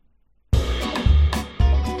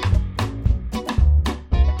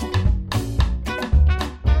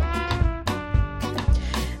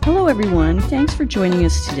everyone. Thanks for joining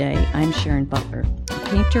us today. I'm Sharon Butler, a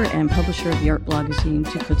painter and publisher of the art magazine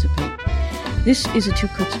Two Coats of Paint. This is a Two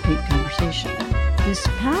Coats of Paint conversation. This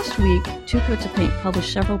past week, Two Coats of Paint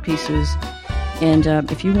published several pieces, and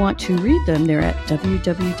if you want to read them, they're at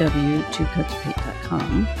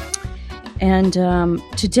www.twocoatsofpaint.com. And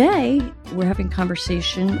today, we're having a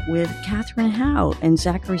conversation with Katherine Howe and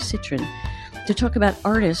Zachary Citron to talk about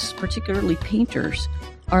artists, particularly painters,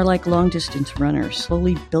 are like long-distance runners,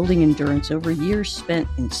 slowly building endurance over years spent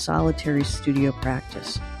in solitary studio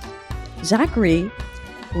practice. Zachary,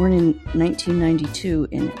 born in 1992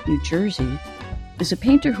 in New Jersey, is a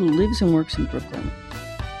painter who lives and works in Brooklyn.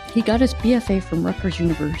 He got his BFA from Rutgers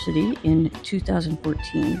University in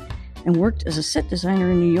 2014 and worked as a set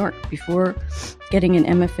designer in New York before getting an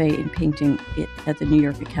MFA in painting at the New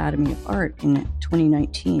York Academy of Art in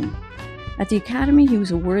 2019. At the Academy, he was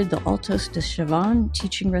awarded the Altos de Chavan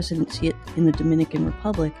teaching residency in the Dominican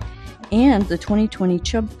Republic and the 2020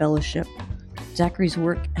 Chubb Fellowship. Zachary's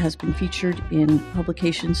work has been featured in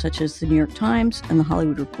publications such as the New York Times and the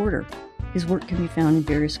Hollywood Reporter. His work can be found in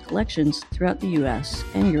various collections throughout the U.S.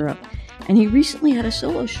 and Europe, and he recently had a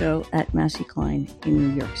solo show at Massey Klein in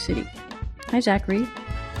New York City. Hi, Zachary.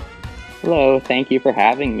 Hello, thank you for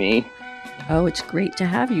having me. Oh, it's great to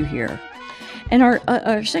have you here. And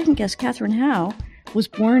our second guest, Katherine Howe, was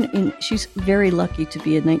she's very lucky to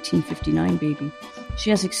be a 1959 baby. She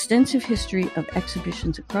has extensive history of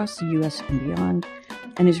exhibitions across the U.S. and beyond,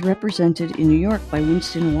 and is represented in New York by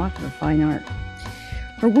Winston Walker Fine Art.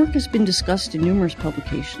 Her work has been discussed in numerous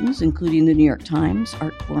publications, including the New York Times,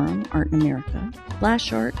 Art Forum, Art in America,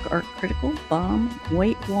 Flash Art, Art Critical, Bomb,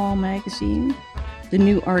 White Wall Magazine, the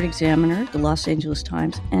New Art Examiner, the Los Angeles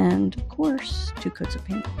Times, and, of course, Two Coats of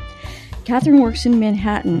Paint. Katherine works in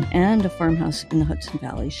Manhattan and a farmhouse in the Hudson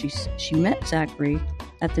Valley. She met Zachary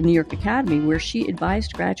at the New York Academy, where she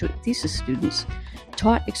advised graduate thesis students,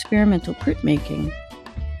 taught experimental printmaking,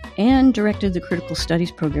 and directed the Critical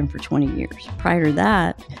Studies program for 20 years. Prior to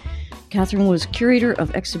that, Katherine was curator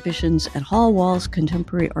of exhibitions at Hall Walls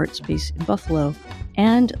Contemporary Art Space in Buffalo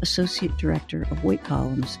and associate director of White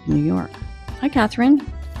Columns in New York. Hi, Katherine.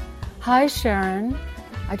 Hi, Sharon.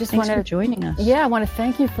 Thanks for joining us. Yeah, I want to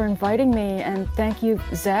thank you for inviting me, and thank you,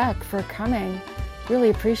 Zach, for coming. Really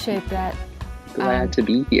appreciate that. Glad to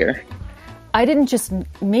be here. I didn't just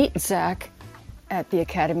meet Zach at the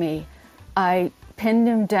Academy. I pinned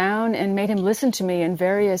him down and made him listen to me in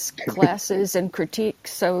various classes and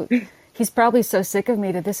critiques. So he's probably so sick of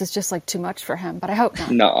me that this is just like too much for him, but I hope not.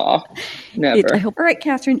 No, never. I hope. All right,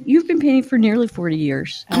 Katherine, you've been painting for nearly 40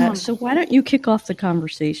 years. So why don't you kick off the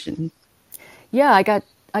conversation? Yeah, I got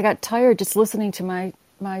tired just listening to my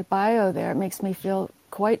bio there. It makes me feel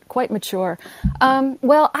quite mature.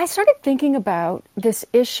 Well, I started thinking about this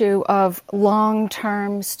issue of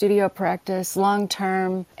long-term studio practice,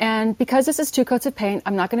 long-term, and because this is Two Coats of Paint,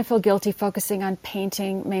 I'm not going to feel guilty focusing on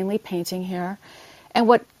painting, mainly painting here. And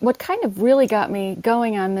what kind of really got me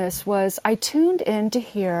going on this was I tuned in to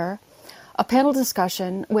hear a panel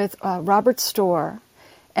discussion with Robert Storr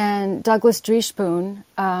and Douglas Driespoon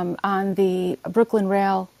on the Brooklyn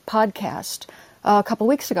Rail podcast a couple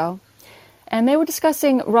weeks ago. And they were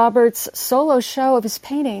discussing Robert's solo show of his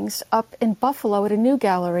paintings up in Buffalo at a new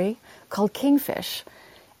gallery called Kingfish.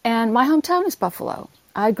 And my hometown is Buffalo.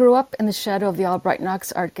 I grew up in the shadow of the Albright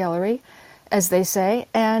Knox Art Gallery, as they say,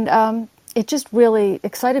 and it just really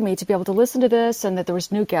excited me to be able to listen to this and that there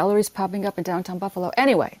was new galleries popping up in downtown Buffalo.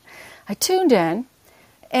 Anyway, I tuned in,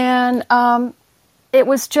 and it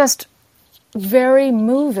was just very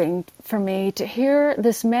moving for me to hear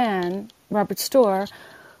this man, Robert Storr,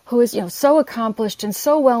 who is so accomplished and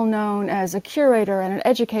so well known as a curator and an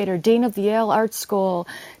educator, dean of the Yale Art School,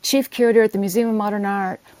 chief curator at the Museum of Modern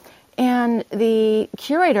Art, and the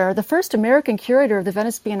curator, the first American curator of the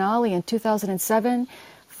Venice Biennale in 2007,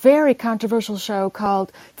 very controversial show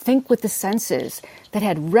called Think with the Senses that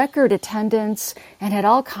had record attendance and had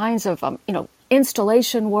all kinds of,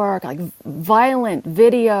 installation work, like violent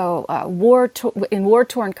video, in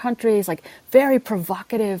war-torn countries, like very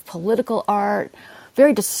provocative political art,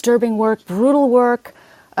 very disturbing work, brutal work.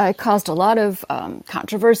 It caused a lot of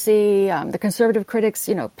controversy. The conservative critics,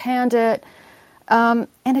 panned it. And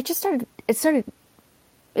it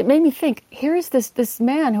made me think, here is this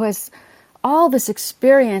man who has all this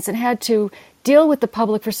experience and had to deal with the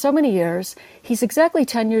public for so many years. He's exactly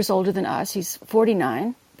 10 years older than us. He's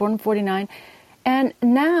 49, born in 49. And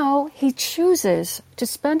now he chooses to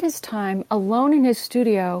spend his time alone in his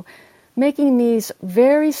studio making these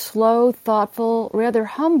very slow, thoughtful, rather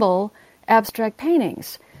humble abstract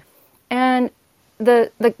paintings. And the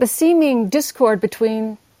seeming discord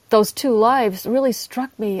between those two lives really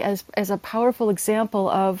struck me as a powerful example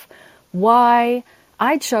of why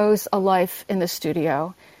I chose a life in the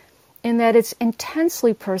studio, in that it's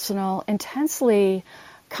intensely personal, intensely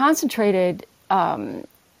concentrated,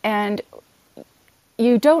 and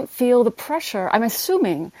you don't feel the pressure. I'm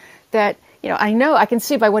assuming that, I can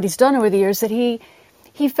see by what he's done over the years that he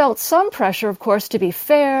felt some pressure, of course, to be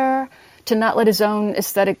fair, to not let his own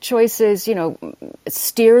aesthetic choices,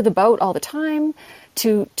 steer the boat all the time,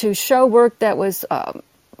 to show work that was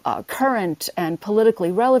current and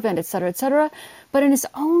politically relevant, et cetera, et cetera. But in his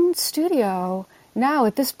own studio, now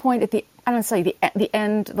at this point, at the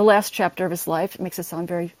end, the last chapter of his life, it makes it sound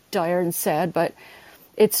very dire and sad, but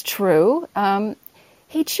it's true.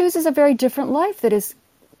 He chooses a very different life that is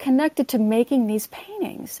connected to making these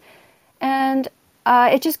paintings. And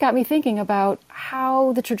it just got me thinking about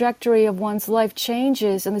how the trajectory of one's life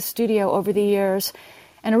changes in the studio over the years.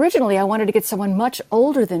 And originally, I wanted to get someone much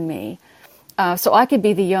older than me, so I could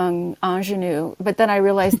be the young ingenue. But then I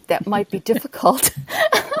realized that might be difficult.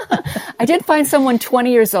 I did find someone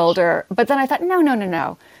 20 years older, but then I thought,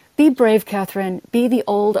 no. Be brave, Catherine. Be the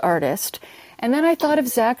old artist. And then I thought of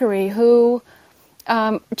Zachary, who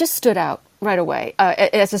just stood out right away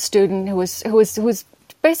as a student who was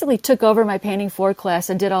basically took over my Painting 4 class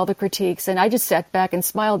and did all the critiques, and I just sat back and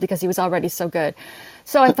smiled because he was already so good.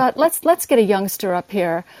 So I thought, let's get a youngster up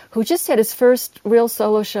here who just had his first real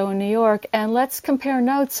solo show in New York, and let's compare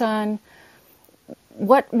notes on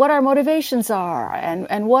what our motivations are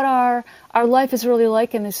and what our life is really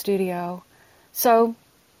like in the studio. So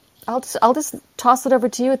I'll just toss it over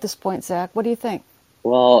to you at this point, Zach. What do you think?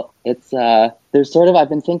 Well, it's I've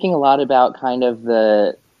been thinking a lot about kind of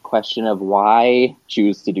the question of why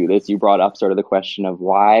choose to do this. You brought up sort of the question of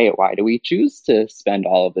why do we choose to spend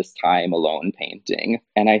all of this time alone painting?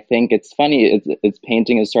 And I think it's funny, it's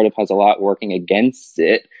painting is sort of has a lot working against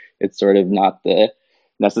it. It's sort of not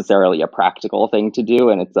necessarily a practical thing to do,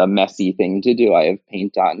 and it's a messy thing to do. I have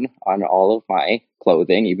paint on all of my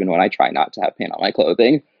clothing, even when I try not to have paint on my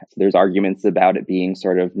clothing. So there's arguments about it being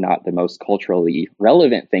sort of not the most culturally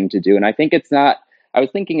relevant thing to do. And I think it's not. I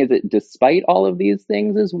was thinking, is it despite all of these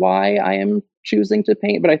things is why I am choosing to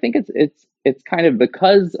paint? But I think it's kind of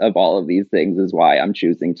because of all of these things is why I'm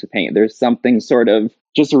choosing to paint. There's something sort of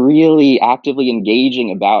just really actively engaging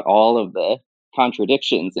about all of the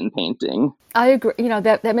contradictions in painting. I agree.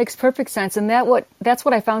 That makes perfect sense. And that's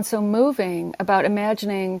what I found so moving about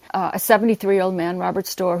imagining a 73-year-old man, Robert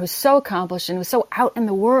Storr, who's so accomplished and who's so out in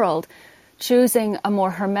the world, choosing a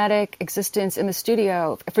more hermetic existence in the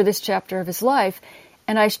studio for this chapter of his life.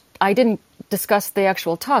 And I didn't discuss the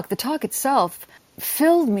actual talk. The talk itself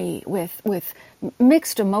filled me with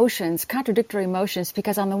mixed emotions, contradictory emotions,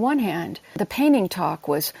 because on the one hand, the painting talk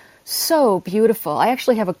was so beautiful. I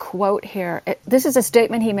actually have a quote here. This is a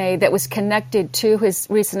statement he made that was connected to his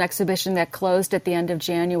recent exhibition that closed at the end of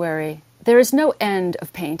January. There is no end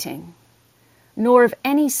of painting, nor of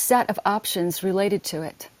any set of options related to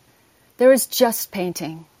it. There is just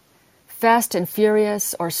painting, fast and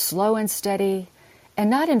furious or slow and steady,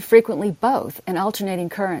 and not infrequently both in alternating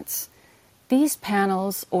currents. These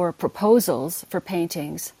panels, or proposals for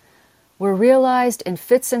paintings, were realized in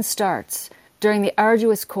fits and starts during the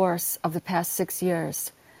arduous course of the past 6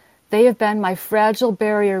 years. They have been my fragile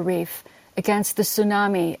barrier reef against the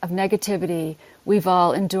tsunami of negativity we've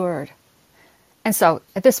all endured. And so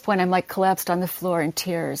at this point, I'm like collapsed on the floor in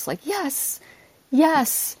tears, like, yes,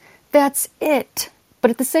 that's it.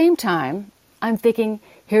 But at the same time, I'm thinking,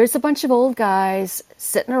 here's a bunch of old guys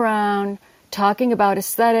sitting around talking about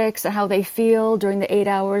aesthetics and how they feel during the 8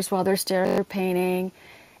 hours while they're staring at their painting.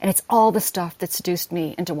 And it's all the stuff that seduced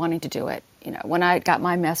me into wanting to do it. When I got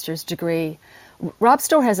my master's degree, Rob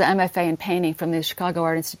Storr has an MFA in painting from the Chicago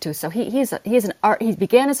Art Institute. So he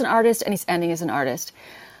began as an artist and he's ending as an artist.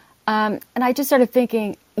 And I just started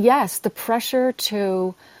thinking, yes, the pressure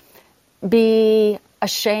to be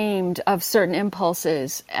ashamed of certain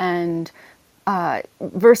impulses and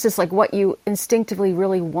versus like what you instinctively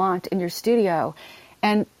really want in your studio.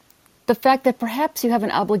 And the fact that perhaps you have an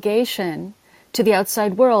obligation to the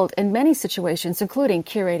outside world in many situations, including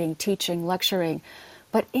curating, teaching, lecturing.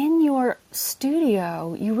 But in your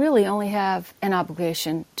studio, you really only have an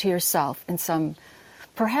obligation to yourself in some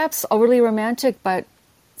perhaps overly romantic but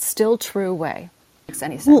still true way. Makes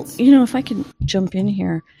any sense. Well, if I can jump in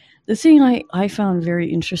here, the thing I found very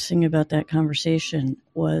interesting about that conversation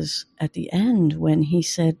was at the end when he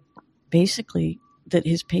said basically that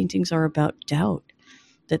his paintings are about doubt,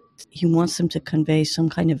 that he wants them to convey some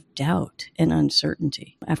kind of doubt and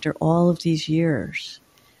uncertainty. After all of these years,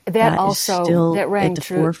 that also that rang at the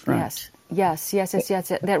true. forefront. Yes.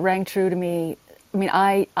 That rang true to me I mean,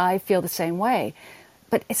 I feel the same way,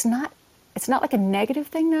 but it's not like a negative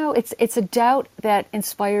thing now. It's a doubt that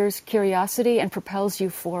inspires curiosity and propels you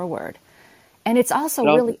forward. And it's also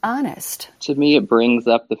really honest. To me, it brings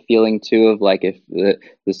up the feeling too of like, if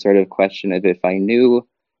the sort of question of, if I knew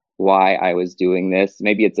why I was doing this,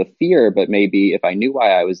 maybe it's a fear, but maybe if I knew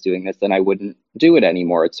why I was doing this, then I wouldn't do it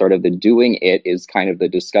anymore. It's sort of the doing it is kind of the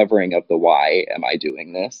discovering of the why am I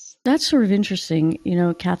doing this. That's sort of interesting. You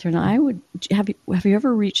know, Catherine, have you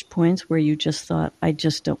ever reached points where you just thought, I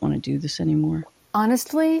just don't want to do this anymore?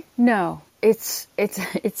 Honestly, no. It's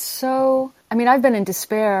so, I mean, I've been in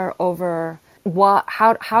despair over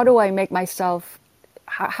how do I make myself,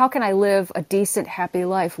 how can I live a decent, happy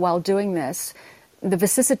life while doing this? The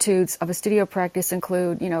vicissitudes of a studio practice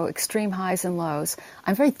include, extreme highs and lows.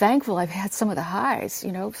 I'm very thankful I've had some of the highs,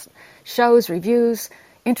 shows, reviews,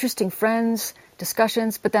 interesting friends,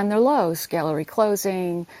 discussions, but then there are lows, gallery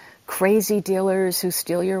closing, crazy dealers who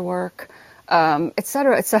steal your work, et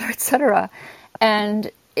cetera, et cetera, et cetera.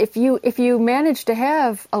 And if you manage to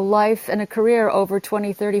have a life and a career over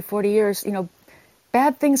 20, 30, 40 years,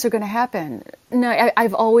 bad things are going to happen. No,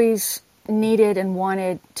 I've always needed and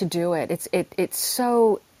wanted to do it. It's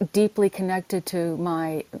so deeply connected to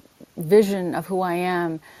my vision of who I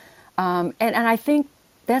am. And I think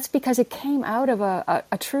that's because it came out of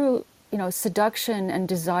a true, seduction and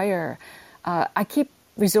desire. I keep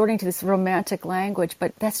resorting to this romantic language,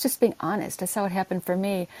 but that's just being honest. That's how it happened for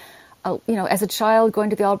me. As a child,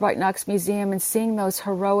 going to the Albright Knox Museum and seeing those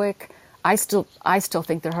heroic, I still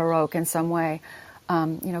think they're heroic in some way,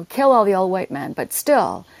 kill all the old white men, but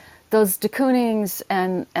still, those de Koonings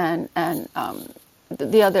and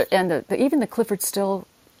the other, and even the Clyfford Still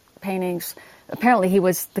paintings, apparently he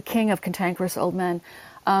was the king of cantankerous old men.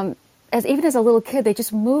 Even as a little kid, they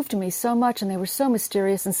just moved me so much, and they were so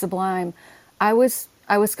mysterious and sublime. I was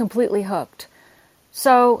completely hooked.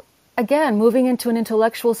 So, again, moving into an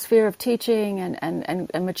intellectual sphere of teaching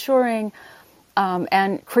and maturing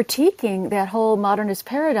and critiquing that whole modernist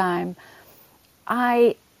paradigm,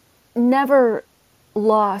 I never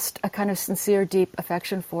lost a kind of sincere, deep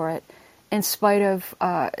affection for it, in spite of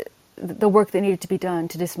the work that needed to be done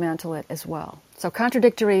to dismantle it as well. So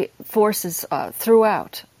contradictory forces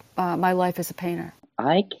throughout my life as a painter.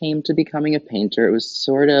 I came to becoming a painter. It was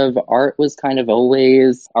sort of, art was kind of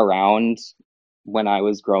always around when I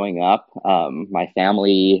was growing up. My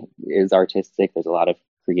family is artistic. There's a lot of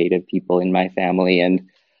creative people in my family, and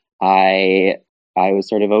I was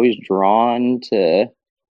sort of always drawn to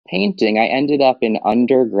painting. I ended up in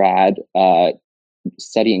undergrad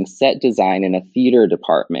studying set design in a theater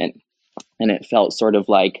department, and it felt sort of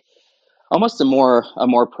like almost a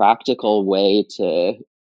more practical way to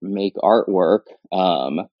make artwork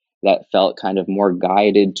that felt kind of more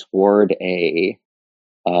guided toward a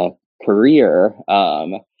career.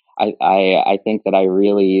 I think that I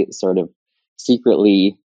really sort of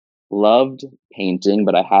secretly loved painting,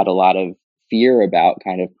 but I had a lot of fear about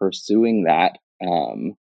kind of pursuing that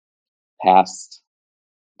past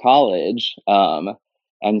college.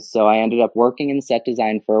 And so I ended up working in set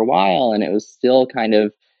design for a while, and it was still kind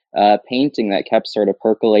of painting that kept sort of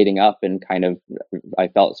percolating up, and kind of, I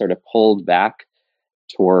felt sort of pulled back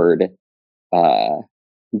toward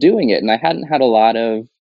doing it. And I hadn't had a lot of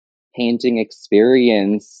painting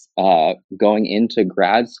experience going into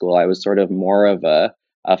grad school. I was sort of more of a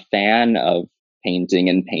fan of painting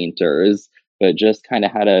and painters, but just kind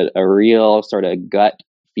of had a real sort of gut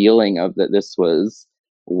feeling of that this was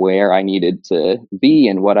where I needed to be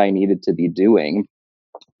and what I needed to be doing.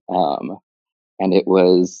 And it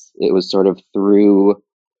was sort of through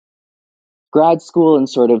grad school and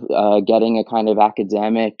sort of getting a kind of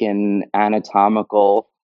academic and anatomical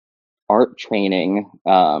art training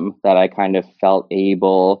that I kind of felt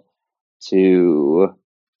able to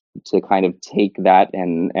kind of take that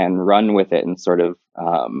and run with it, and sort of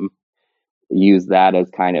use that as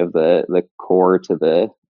kind of the core to the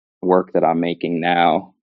work that I'm making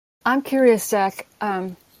now. I'm curious, Zach.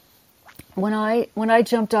 When I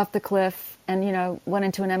jumped off the cliff and went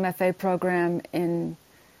into an MFA program in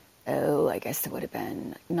I guess it would have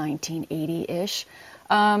been 1980-ish.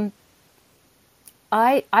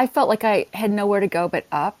 I felt like I had nowhere to go but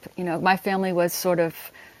up. My family was sort of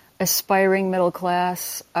aspiring middle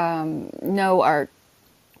class, no art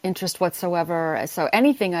interest whatsoever. So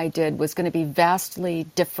anything I did was going to be vastly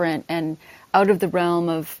different and out of the realm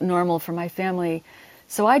of normal for my family.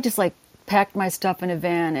 So I just packed my stuff in a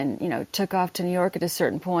van and, took off to New York at a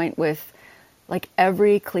certain point with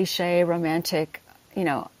every cliche romantic,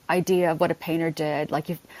 idea of what a painter did.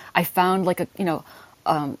 I found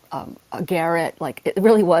a garret, like it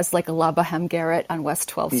really was like a La Boheme garret on West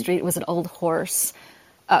 12th Street. It was an old horse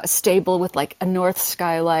stable with like a north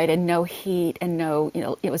skylight and no heat and no,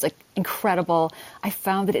 it was like incredible. I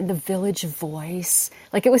found it in the Village Voice.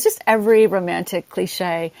 Like it was just every romantic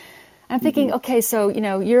cliche. I'm thinking, okay, so,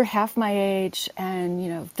 you're half my age and,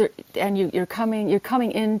 you're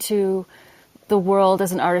coming into the world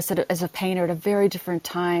as an artist, as a painter at a very different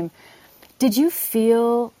time. Did you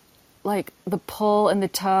feel like the pull and the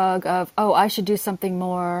tug of, oh, I should do something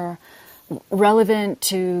more relevant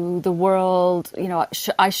to the world?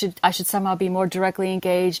 I should somehow be more directly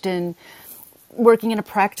engaged in working in a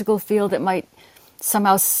practical field that might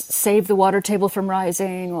somehow save the water table from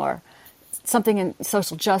rising, or something in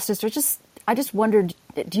social justice, or I just wondered,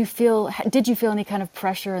 did you feel any kind of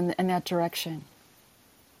pressure in that direction?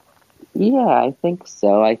 Yeah, I think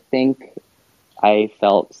so. I think I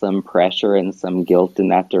felt some pressure and some guilt in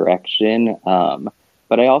that direction.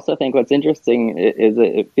 But I also think what's interesting is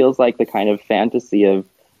it feels like the kind of fantasy of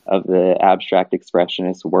the abstract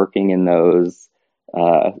expressionists working in those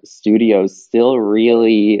studios still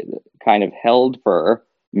really kind of held for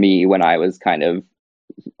me when I was kind of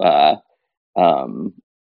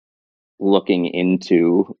looking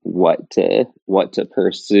into what to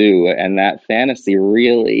pursue, and that fantasy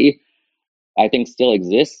really, I think, still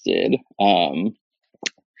existed. And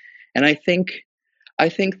I think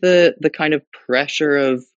the kind of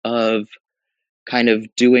pressure of kind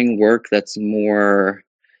of doing work that's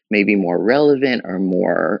maybe more relevant or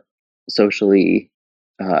more socially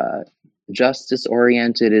justice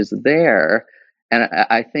oriented is there. And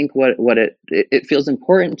I think what it feels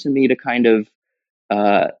important to me to kind of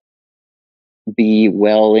be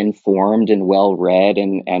well informed and well read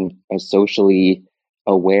and a socially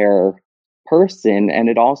aware person. And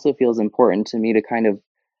it also feels important to me to kind of,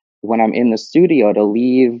 when I'm in the studio, to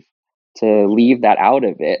leave that out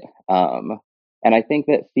of it. And I think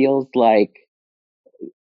that feels like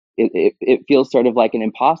it feels sort of like an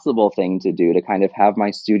impossible thing to do, to kind of have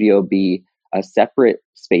my studio be a separate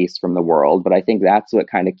space from the world. But I think that's what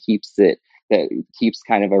kind of keeps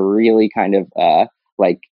kind of a really kind of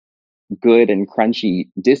like good and crunchy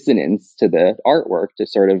dissonance to the artwork, to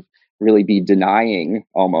sort of really be denying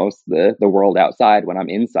almost the world outside when I'm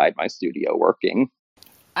inside my studio working.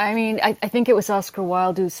 I mean, I think it was Oscar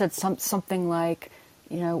Wilde who said something like,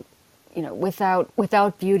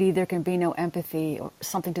 without beauty there can be no empathy, or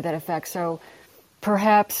something to that effect. So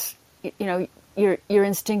perhaps you're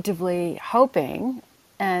instinctively hoping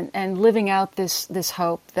and living out this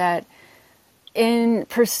hope that in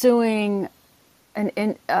pursuing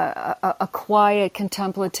a quiet,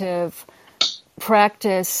 contemplative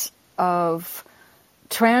practice of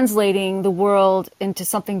translating the world into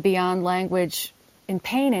something beyond language in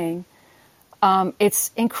painting,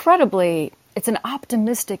 it's an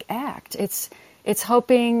optimistic act. It's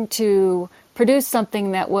hoping to produce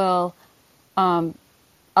something that will, I'll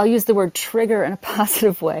use the word trigger in a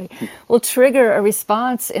positive way, will trigger a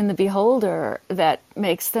response in the beholder that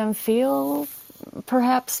makes them feel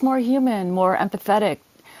perhaps more human, more empathetic,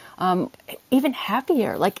 even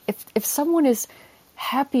happier. Like if someone is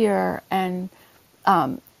happier and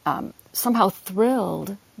somehow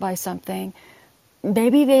thrilled by something,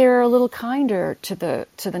 maybe they're a little kinder to the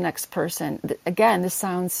next person. Again, this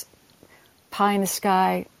sounds pie in the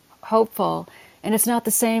sky, hopeful, and it's not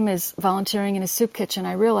the same as volunteering in a soup kitchen.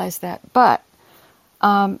 I realize that, but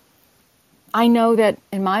I know that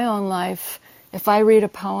in my own life, if I read a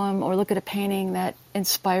poem or look at a painting that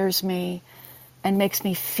inspires me and makes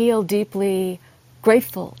me feel deeply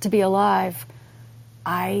grateful to be alive,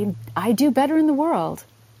 I do better in the world.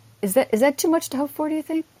 Is that too much to hope for, do you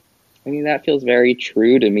think? I mean, that feels very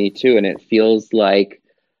true to me too, and it feels like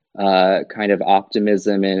kind of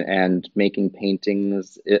optimism and making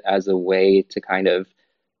paintings as a way to kind of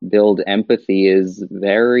build empathy is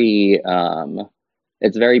very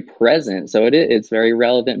it's very present. So it's very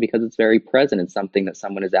relevant because it's very present. It's something that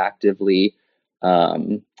someone is actively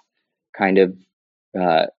kind of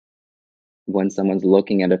when someone's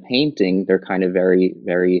looking at a painting, they're kind of very,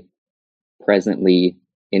 very presently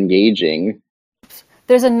engaging.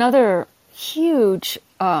 There's another huge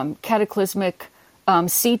cataclysmic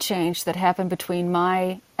sea change that happened between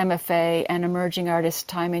my MFA and emerging artist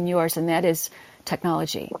time and yours, and that is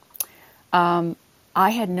technology. There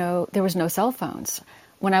was no cell phones.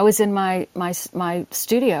 When I was in my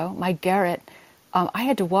studio, my garret, I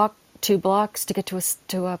had to walk 2 blocks to get to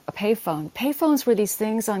a payphone. Payphones were these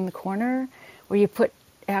things on the corner where you put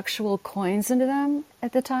actual coins into them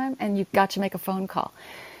at the time, and you got to make a phone call.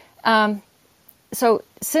 So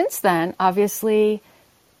since then, obviously,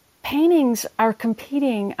 paintings are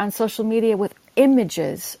competing on social media with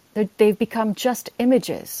images. They've become just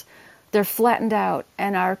images. They're flattened out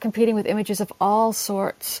and are competing with images of all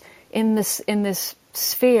sorts in this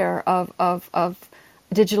sphere of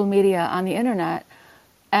digital media on the internet.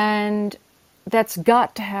 And that's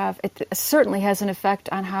got to have, it certainly has an effect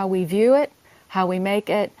on how we view it, how we make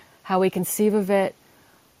it, how we conceive of it.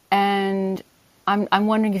 And I'm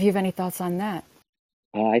wondering if you have any thoughts on that.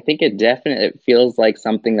 I think it feels like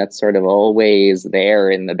something that's sort of always there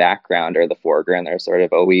in the background or the foreground. There's sort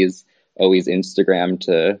of always Instagram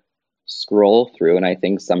to scroll through. And I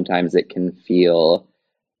think sometimes it can feel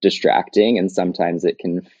distracting and sometimes it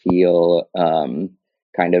can feel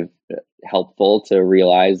kind of helpful to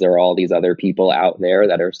realize there are all these other people out there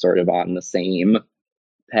that are sort of on the same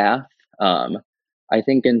path. I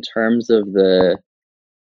think in terms of the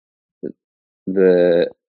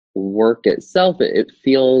work itself, it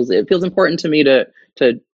feels important to me to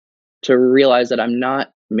realize that I'm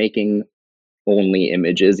not making only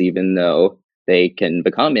images, even though they can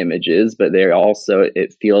become images, but they're also,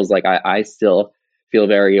 it feels like I still feel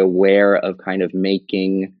very aware of kind of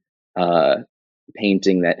making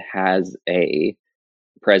painting that has a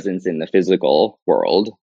presence in the physical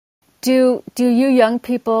world. Do you young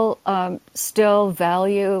people still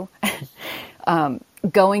value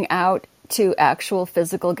going out to actual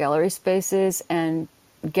physical gallery spaces and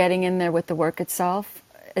getting in there with the work itself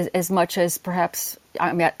as much as perhaps,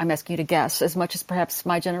 I'm asking you to guess, as much as perhaps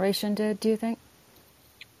my generation did, do you think?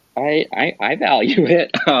 I value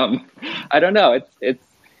it. I don't know.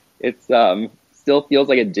 It's still feels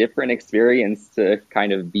like a different experience to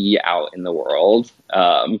kind of be out in the world,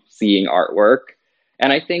 seeing artwork.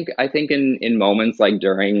 And I think in moments like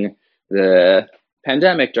during the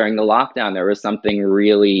pandemic, during the lockdown, there was something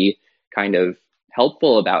really kind of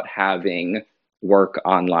helpful about having work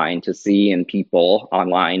online to see and people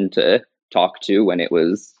online to talk to when it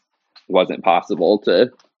wasn't possible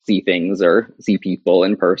to see things or see people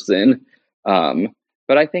in person.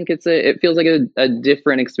 But I think it feels like a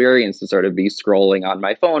different experience to sort of be scrolling on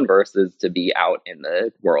my phone versus to be out in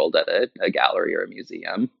the world at a gallery or a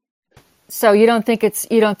museum. So you don't think it's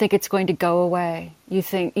going to go away? You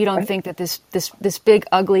don't think that this big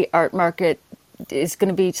ugly art market is going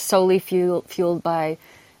to be solely fueled by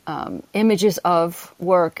images of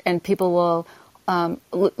work, and people will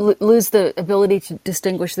lose the ability to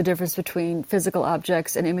distinguish the difference between physical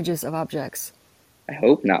objects and images of objects? I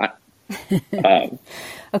hope not.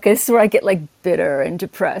 Okay, this is where I get like bitter and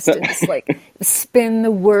depressed and just like spin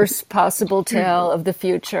the worst possible tale of the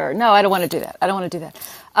future. No, I don't want to do that.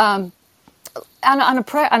 On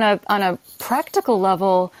a practical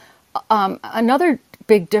level, another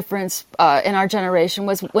big difference in our generation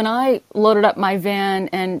was when I loaded up my van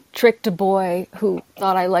and tricked a boy who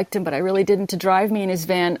thought I liked him, but I really didn't, to drive me in his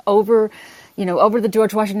van over the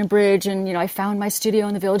George Washington Bridge, and I found my studio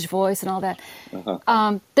in the Village Voice and all that.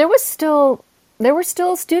 Uh-huh. There were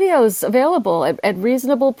still studios available at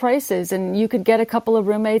reasonable prices, and you could get a couple of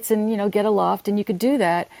roommates and get a loft, and you could do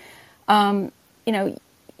that.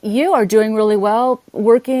 You are doing really well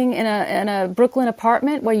working in a Brooklyn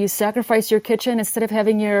apartment where you sacrifice your kitchen. Instead of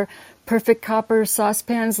having your perfect copper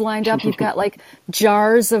saucepans lined up, you've got like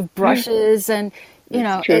jars of brushes, and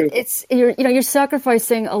you're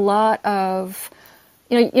sacrificing a lot of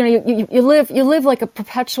you live like a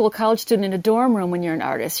perpetual college student in a dorm room when you're an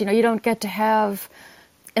artist. You don't get to have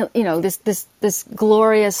this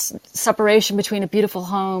glorious separation between a beautiful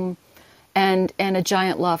home and a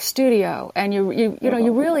giant loft studio, and you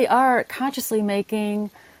really are consciously making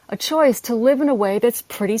a choice to live in a way that's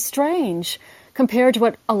pretty strange compared to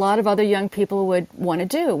what a lot of other young people would want to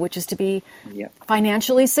do, which is to be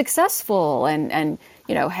financially successful and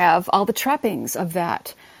have all the trappings of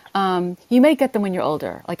that. You may get them when you're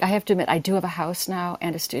older. Like, I have to admit, I do have a house now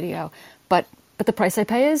and a studio, but the price I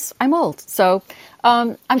pay is I'm old. So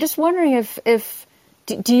I'm just wondering if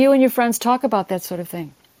do you and your friends talk about that sort of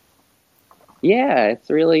thing? Yeah,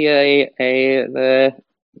 it's really a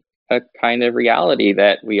kind of reality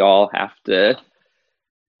that we all have to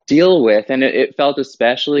deal with, and it felt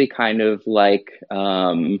especially kind of like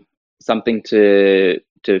something to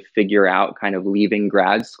figure out, kind of leaving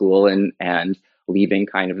grad school and leaving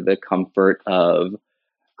kind of the comfort of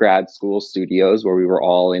grad school studios where we were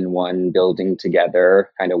all in one building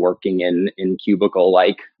together, kind of working in cubicle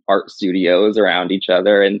like art studios around each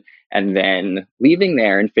other, and then leaving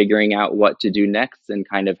there and figuring out what to do next and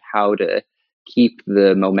kind of how to keep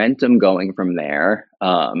the momentum going from there.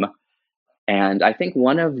 And I think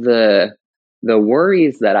one of the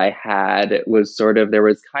worries that I had was sort of, there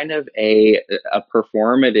was kind of a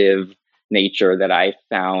performative nature that I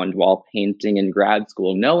found while painting in grad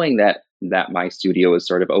school, knowing that that my studio was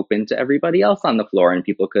sort of open to everybody else on the floor, and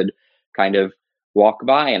people could kind of walk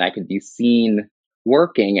by and I could be seen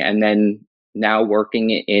working. And then now working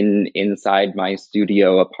inside my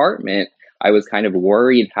studio apartment, I was kind of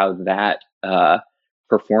worried how that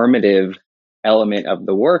performative element of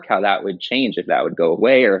the work, how that would change, if that would go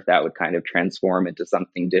away or if that would kind of transform into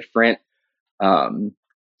something different. So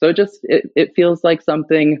it feels like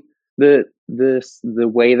something, the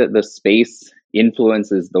way that the space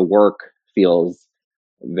influences the work feels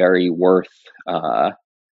very worth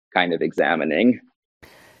kind of examining.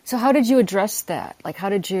 So how did you address that? Like, how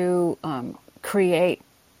did you create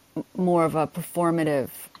more of a performative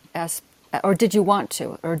aspect, or did you want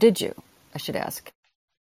to, or did you, I should ask?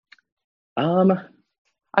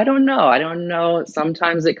 I don't know.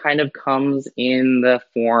 Sometimes it kind of comes in the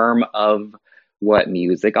form of what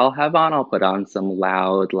music I'll have on. I'll put on some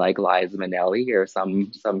loud, like Liza Minnelli or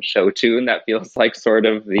some show tune that feels like sort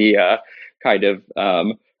of the kind of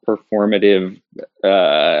performative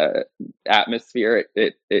atmosphere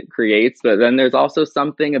it creates. But then there's also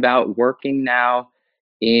something about working now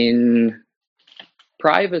in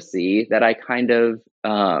privacy that I kind of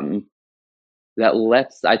that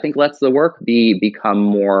lets the work become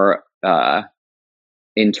more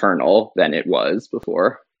internal than it was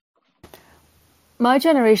before. My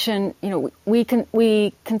generation,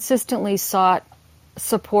 we consistently sought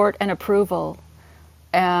support and approval,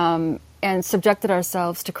 and subjected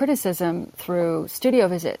ourselves to criticism through studio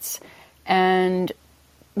visits, and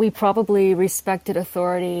we probably respected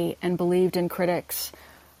authority and believed in critics,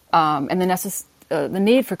 and the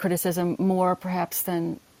need for criticism more perhaps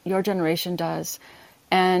than your generation does.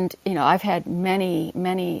 And I've had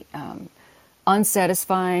many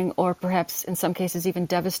unsatisfying, or perhaps in some cases even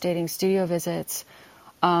devastating studio visits,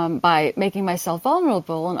 by making myself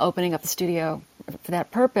vulnerable and opening up the studio for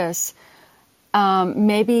that purpose.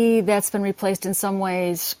 Maybe that's been replaced in some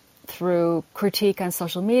ways through critique on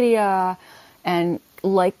social media and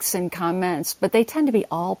likes and comments, but they tend to be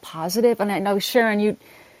all positive. And I know, Sharon, you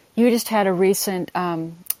just had a recent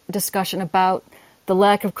discussion about the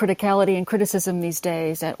lack of criticality and criticism these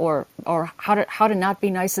days, or how to not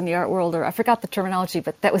be nice in the art world, or I forgot the terminology,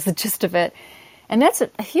 but that was the gist of it. And that's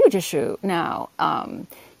a huge issue now.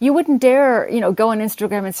 You wouldn't dare, go on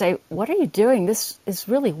Instagram and say, "What are you doing? This is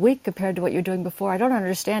really weak compared to what you're doing before. I don't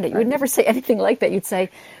understand it." You would never say anything like that. You'd say,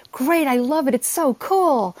 "Great, I love it. It's so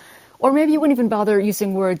cool." Or maybe you wouldn't even bother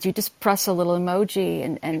using words. You just press a little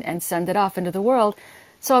emoji and send it off into the world.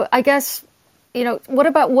 So I guess, what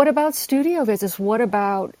about studio visits? What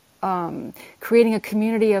about creating a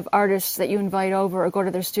community of artists that you invite over or go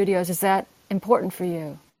to their studios? Is that important for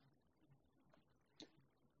you?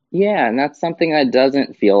 Yeah, and that's something that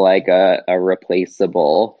doesn't feel like a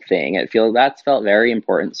replaceable thing. That's felt very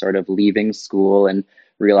important, sort of leaving school and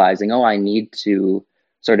realizing, oh, I need to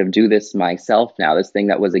sort of do this myself now. This thing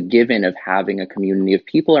that was a given of having a community of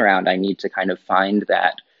people around, I need to kind of find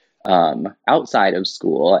that outside of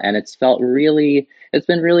school. And it's been really,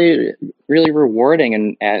 really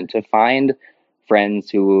rewarding and to find friends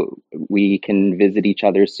who we can visit each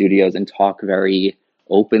other's studios and talk very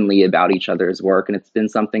openly about each other's work. And it's been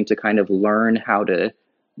something to kind of learn how to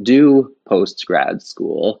do post-grad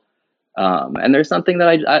school. And there's something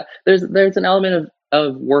that there's an element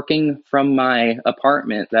of working from my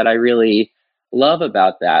apartment that I really love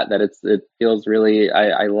about that it feels really,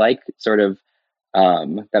 I like sort of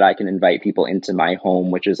that I can invite people into my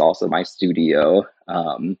home, which is also my studio.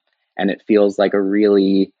 And it feels like a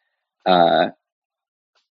really kind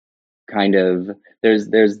of,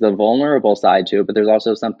 there's the vulnerable side to it, but there's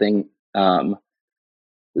also something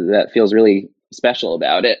that feels really special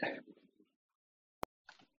about it.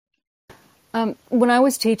 When I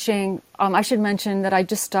was teaching, I should mention that I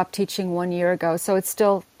just stopped teaching 1 year ago, so it's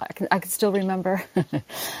still, I can still remember.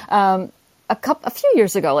 A few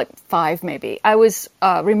years ago, like 5 maybe, I was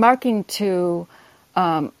remarking to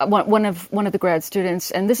one of the grad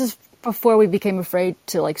students, and this is before we became afraid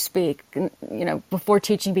to speak. Before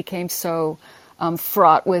teaching became so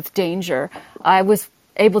fraught with danger, I was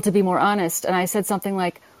able to be more honest, and I said something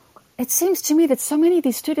like, "It seems to me that so many of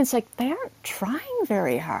these students, they aren't trying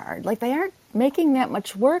very hard. They aren't making that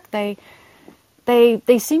much work. They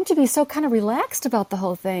seem to be so kind of relaxed about the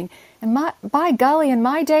whole thing. And by golly, in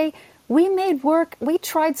my day, we made work. We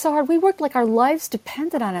tried so hard. We worked like our lives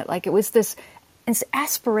depended on it. Like it was this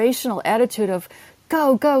aspirational attitude of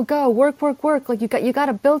go, go, go, work, work, work. Like you got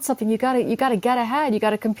to build something. You got to get ahead. You got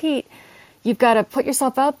to compete. You've got to put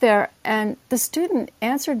yourself out there." And the student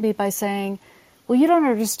answered me by saying, "Well, you don't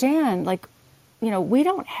understand. We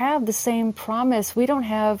don't have the same promise.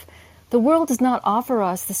 The world does not offer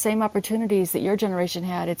us the same opportunities that your generation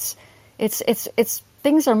had. It's It's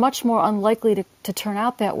things are much more unlikely to turn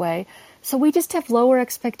out that way. So we just have lower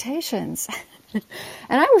expectations. And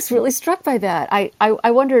I was really struck by that.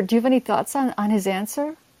 I wonder, do you have any thoughts on his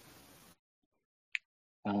answer?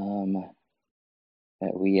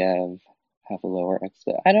 That we have a lower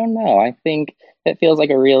I don't know. I think it feels like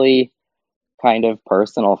a really kind of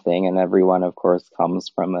personal thing, and everyone, of course,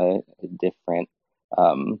 comes from a different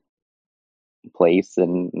place,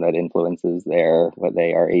 and that influences what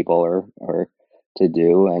they are able or to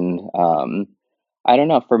do. And I don't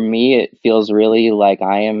know. For me, it feels really like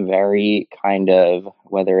I am very kind of,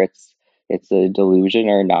 whether it's a delusion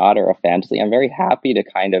or not, or a fantasy, I'm very happy to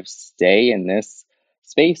kind of stay in this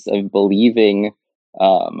space of believing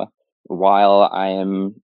while I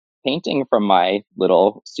am painting from my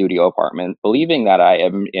little studio apartment, believing that I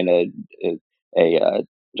am in a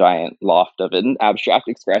giant loft of an abstract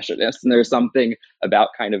expressionist. And there's something about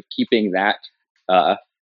kind of keeping that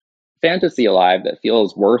fantasy alive that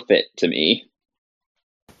feels worth it to me.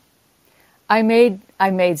 I made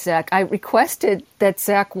Zach. I requested that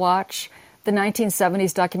Zach watch the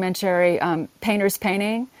 1970s documentary Painter's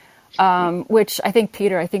Painting, which I think,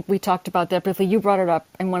 Peter, we talked about that briefly. You brought it up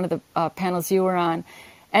in one of the panels you were on.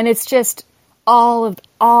 And it's just all of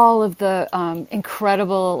the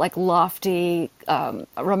incredible, like, lofty,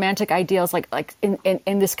 romantic ideals, like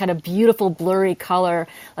in this kind of beautiful blurry color.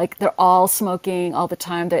 Like, they're all smoking all the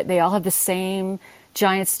time. They all have the same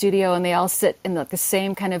giant studio, and they all sit in the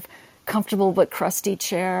same kind of comfortable but crusty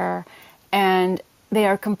chair, and they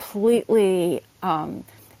are completely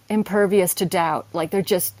impervious to doubt. Like, they're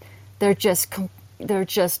just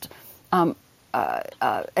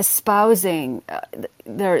espousing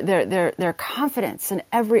their confidence in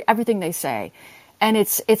everything they say, and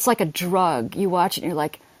it's like a drug. You watch it and you're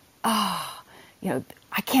like, I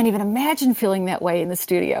can't even imagine feeling that way in the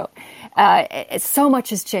studio. So much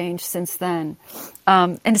has changed since then,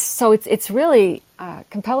 and so it's really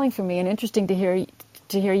compelling for me and interesting to hear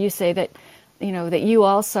you say that that you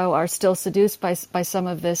also are still seduced by some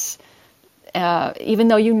of this, even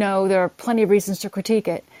though there are plenty of reasons to critique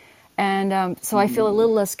it. And so I feel a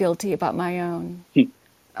little less guilty about my own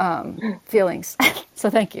feelings.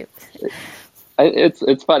 So thank you.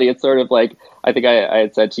 It's funny. It's sort of like, I think I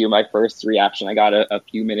had said to you, my first reaction, I got a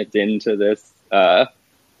few minutes into this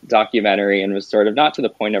documentary and was sort of not to the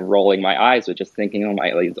point of rolling my eyes, but just thinking, oh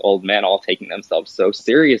my, these old men all taking themselves so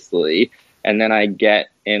seriously. And then I get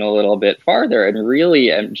in a little bit farther and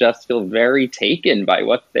really just feel very taken by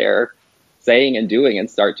what they're saying and doing, and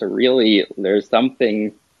start to really,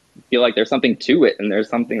 feel like there's something to it, and there's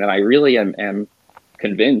something that I really am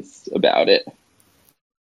convinced about it.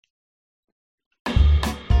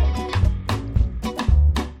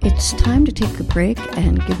 It's time to take a break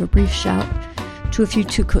and give a brief shout to a few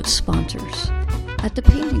Two Coats sponsors. At the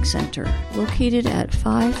Painting Center, located at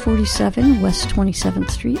 547 West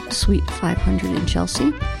 27th Street, Suite 500 in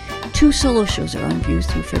Chelsea, 2 solo shows are on view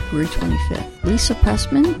through February 25th. Lisa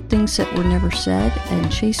Pressman, Things That Were Never Said,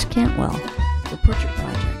 and Chase Cantwell, The Portrait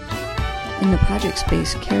Project. In the project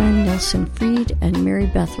space, Karen Nelson-Freed and Mary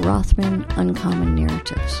Beth Rothman, Uncommon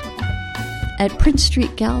Narratives. At Prince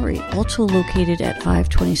Street Gallery, also located at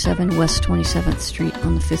 527 West 27th Street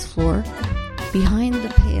on the 5th floor, Behind the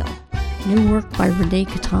Pale, new work by Renee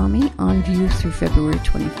Katami, on view through February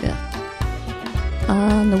 25th.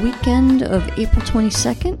 On the weekend of April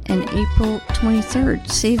 22nd and April 23rd,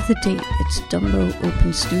 save the date, it's Dumbo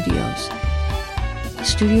Open Studios.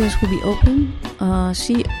 Studios will be open.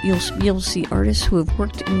 You'll be able to see artists who have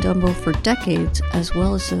worked in Dumbo for decades, as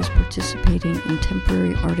well as those participating in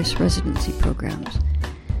temporary artist residency programs.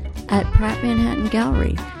 At Pratt Manhattan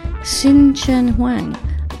Gallery, Xin Chen Huang,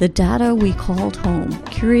 The Data We Called Home,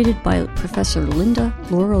 curated by Professor Linda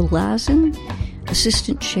Laurel Lazin,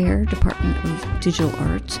 Assistant Chair, Department of Digital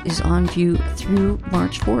Arts, is on view through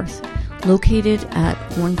March 4th, located at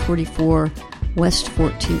 144 West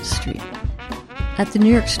 14th Street. At the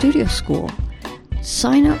New York Studio School,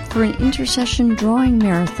 sign up for an intercession drawing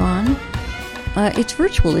marathon. It's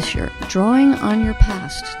virtual this year. Drawing on Your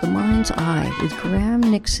Past, The Mind's Eye, with Graham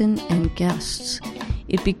Nixon and guests.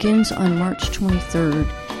 It begins on March 23rd,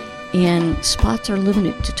 and spots are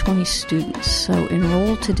limited to 20 students. So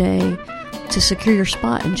enroll today to secure your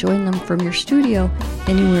spot and join them from your studio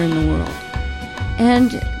anywhere in the world.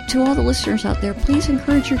 And to all the listeners out there, please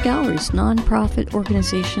encourage your galleries, nonprofit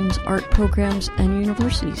organizations, art programs, and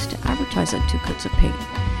universities to advertise on Two Coats of Paint.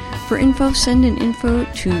 For info, send an info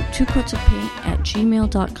to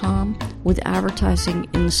twocoatsofpaint@gmail.com with advertising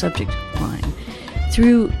in the subject line.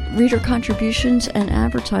 Through reader contributions and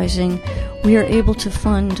advertising, we are able to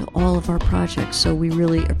fund all of our projects, so we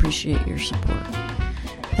really appreciate your support.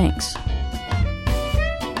 Thanks.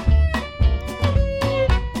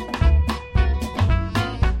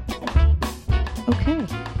 Okay,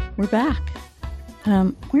 we're back.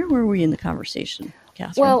 Where were we in the conversation,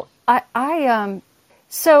 Catherine? Well,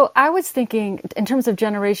 so I was thinking in terms of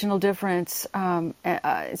generational difference,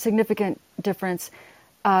 significant difference.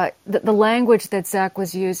 The language that Zach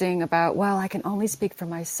was using about, well, I can only speak for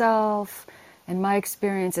myself and my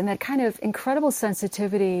experience, and that kind of incredible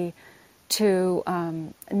sensitivity to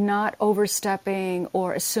not overstepping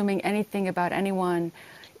or assuming anything about anyone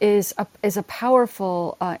is a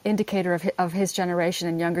powerful indicator of his generation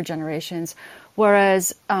and younger generations.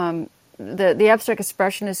 Whereas the abstract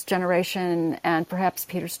expressionist generation and perhaps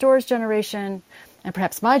Peter Storr's generation and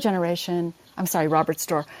perhaps my generation, I'm sorry, Robert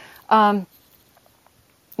Storr,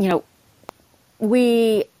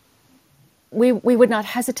 we would not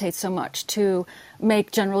hesitate so much to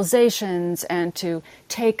make generalizations and to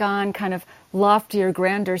take on kind of loftier,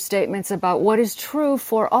 grander statements about what is true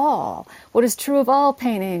for all, what is true of all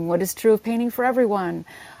painting, what is true of painting for everyone.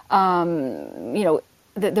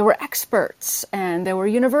 There were experts and there were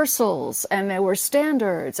universals and there were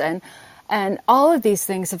standards and all of these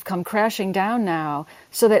things have come crashing down now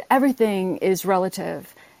so that everything is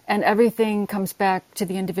relative and everything comes back to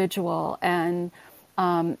the individual, and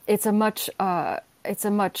it's a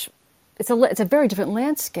very different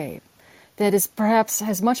landscape that is perhaps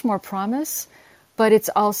has much more promise, but it's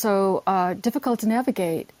also difficult to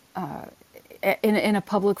navigate in a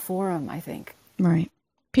public forum, I think. Right.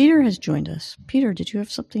 Peter has joined us. Peter, did you have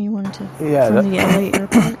something you wanted to from the LA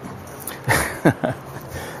airport?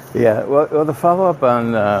 Yeah. Well, the follow-up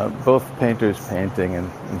on both painters' painting and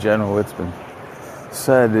General Witzman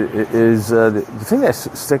said is the thing that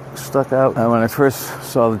stuck out when I first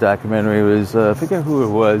saw the documentary was I forget who it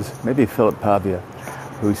was, maybe Philip Pavia,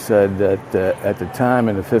 who said that at the time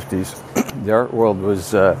in the 50s, the art world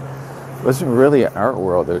wasn't really an art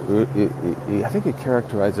world. I think he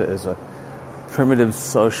characterized it as a primitive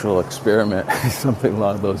social experiment, something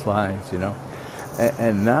along those lines,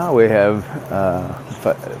 And now we have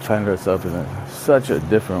find ourselves in such a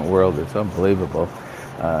different world. It's unbelievable.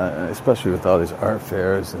 Especially with all these art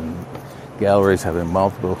fairs and galleries having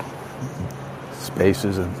multiple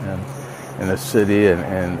spaces in a city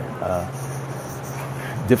and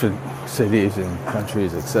different cities and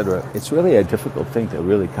countries, etc. It's really a difficult thing to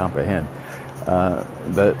really comprehend.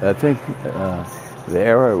 But I think the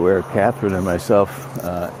era where Catherine and myself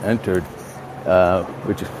entered,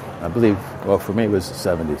 which I believe, well, for me, was the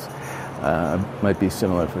 70s, might be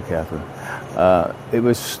similar for Catherine. It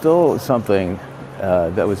was still something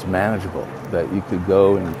that was manageable, that you could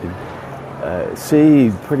go and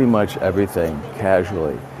see pretty much everything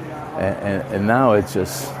casually, and now it's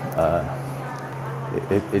just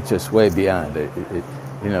it's just way beyond it.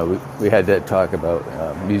 We had that talk about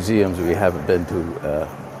museums we haven't been to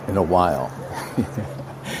in a while.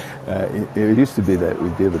 It used to be that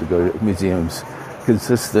we'd be able to go to museums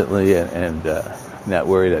consistently and not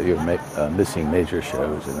worry that you're missing major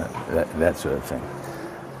shows and that sort of thing.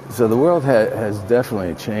 So the world has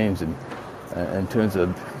definitely changed in terms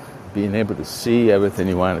of being able to see everything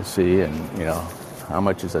you want to see, and how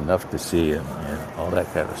much is enough to see, and all that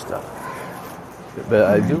kind of stuff. But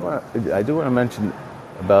I do want to mention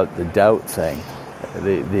about the doubt thing. I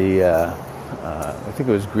think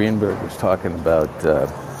it was Greenberg was talking about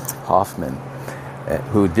Hoffman,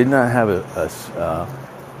 who did not have a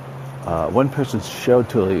one-person show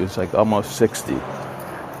till he was like almost 60,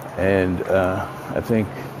 and I think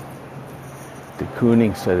de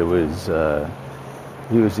Kooning said it was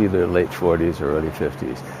he was either late 40s or early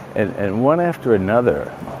 50s, and one after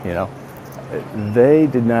another, they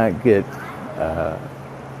did not get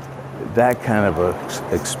that kind of a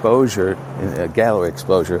exposure, a gallery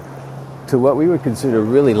exposure, to what we would consider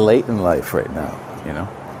really late in life right now.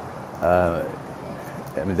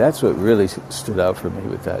 I mean, that's what really stood out for me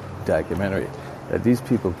with that documentary, that these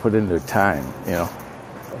people put in their time,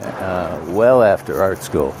 well after art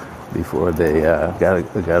school, before they got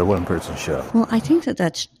a one-person show. Well, I think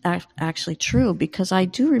that's actually true, because I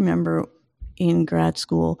do remember in grad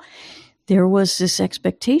school there was this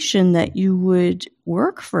expectation that you would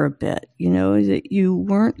work for a bit, that you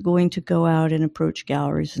weren't going to go out and approach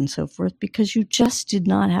galleries and so forth, because you just did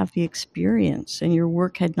not have the experience and your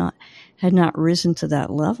work had not risen to that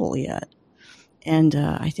level yet. And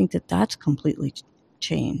I think that's completely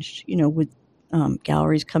changed, with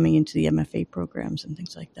galleries coming into the MFA programs and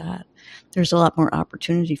things like that. There's a lot more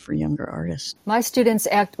opportunity for younger artists. My students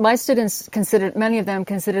many of them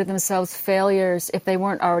considered themselves failures if they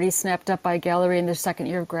weren't already snapped up by a gallery in their second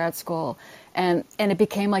year of grad school. And it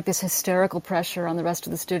became like this hysterical pressure on the rest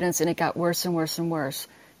of the students, and it got worse and worse and worse.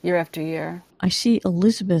 year after year. I see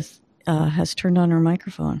Elizabeth has turned on her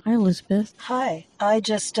microphone. Hi, Elizabeth. Hi. I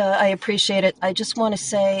appreciate it. I just want to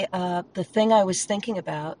say the thing I was thinking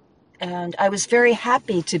about, and I was very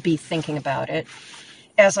happy to be thinking about it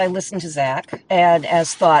as I listened to Zach and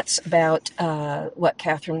as thoughts about what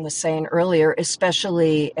Catherine was saying earlier,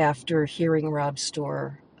 especially after hearing Rob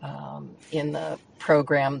Storr in the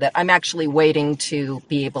program that I'm actually waiting to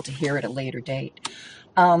be able to hear at a later date.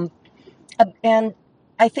 And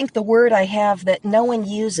I think the word I have that no one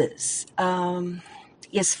uses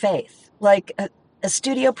is faith. Like a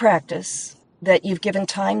studio practice that you've given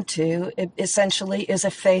time to, it essentially is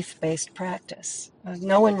a faith-based practice.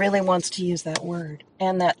 No one really wants to use that word.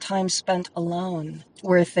 And that time spent alone,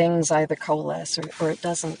 where things either coalesce or it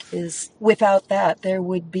doesn't, is without that, there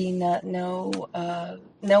would be no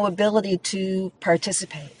ability to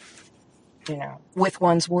participate, with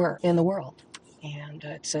one's work in the world. And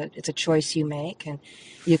it's a choice you make, and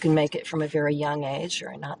you can make it from a very young age or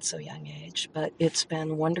a not so young age. But it's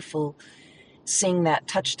been wonderful seeing that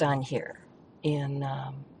touched on here in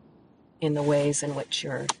the ways in which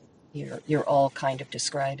you're all kind of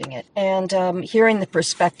describing it, and hearing the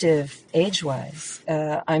perspective age-wise.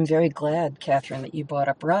 I'm very glad, Catherine, that you brought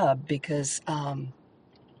up Rob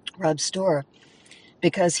Storr,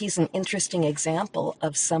 because he's an interesting example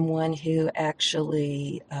of someone who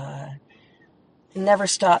actually never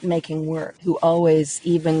stopped making work, who always,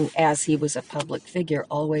 even as he was a public figure,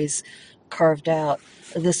 always carved out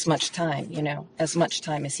this much time, as much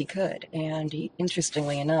time as he could. And he,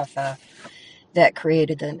 interestingly enough, that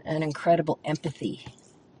created an incredible empathy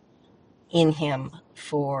in him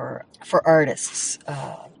for artists.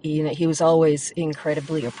 He was always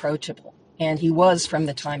incredibly approachable. And he was from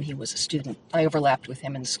the time he was a student. I overlapped with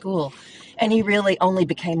him in school. And he really only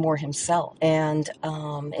became more himself. And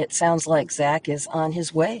it sounds like Zach is on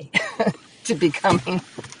his way to becoming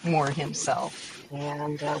more himself.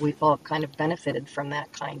 And we've all kind of benefited from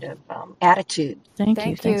that kind of attitude. Thank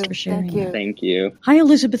you. Thanks for sharing. Thank you. Hi,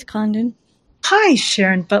 Elizabeth Condon. Hi,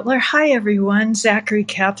 Sharon Butler. Hi, everyone. Zachary,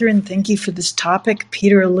 Catherine, thank you for this topic.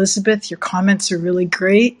 Peter, Elizabeth, your comments are really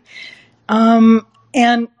great.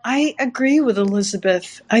 And I agree with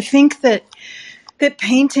Elizabeth. I think that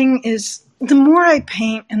painting is, the more I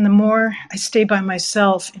paint and the more I stay by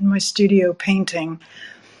myself in my studio painting,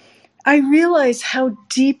 I realize how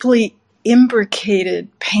deeply imbricated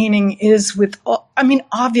painting is with,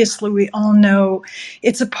 obviously we all know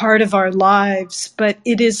it's a part of our lives, but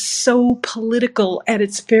it is so political at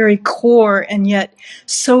its very core and yet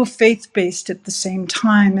so faith-based at the same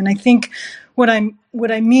time. And I think what I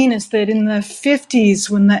mean is that in the 50s,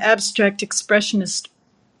 when the abstract expressionist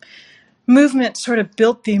movement sort of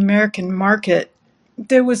built the American market,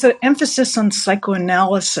 there was an emphasis on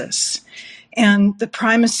psychoanalysis and the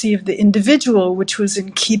primacy of the individual, which was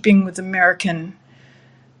in keeping with American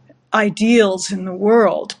ideals in the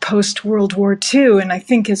world post-World War II. And I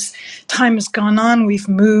think as time has gone on, we've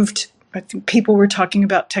moved, I think people were talking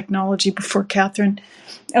about technology before Catherine,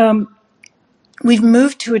 we've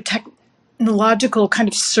moved to a technological kind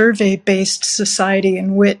of survey-based society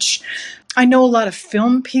in which I know a lot of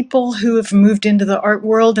film people who have moved into the art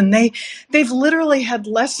world, and they've literally had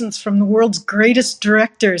lessons from the world's greatest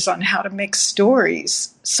directors on how to make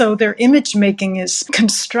stories. So their image making is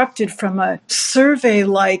constructed from a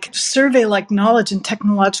survey-like knowledge and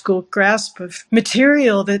technological grasp of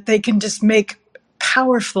material that they can just make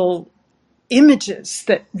powerful images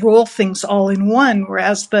that roll things all in one,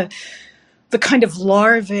 whereas the kind of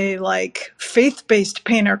larvae, like faith-based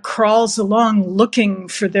painter crawls along looking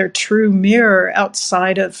for their true mirror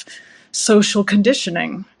outside of social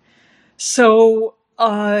conditioning. So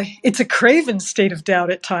it's a craven state of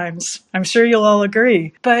doubt at times. I'm sure you'll all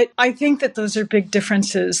agree. But I think that those are big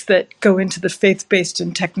differences that go into the faith-based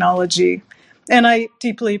and technology. And I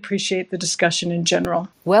deeply appreciate the discussion in general.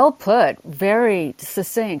 Well put. Very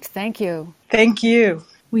succinct. Thank you. Thank you.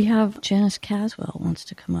 We have Janice Caswell wants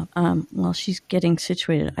to come up while she's getting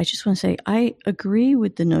situated. I just want to say I agree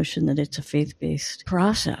with the notion that it's a faith-based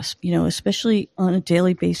process, especially on a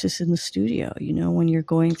daily basis in the studio, when you're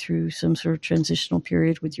going through some sort of transitional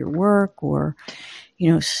period with your work or,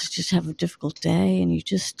 just have a difficult day. And you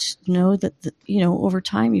just know that, over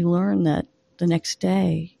time you learn that the next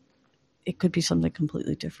day it could be something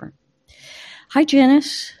completely different. Hi,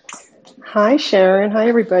 Janice. Hi, Sharon. Hi,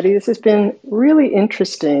 everybody. This has been really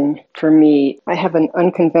interesting for me. I have an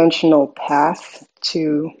unconventional path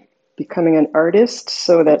to becoming an artist,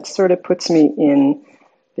 so that sort of puts me in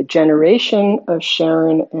the generation of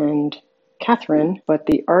Sharon and Catherine, but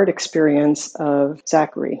the art experience of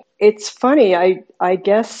Zachary. It's funny, I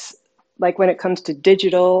guess like when it comes to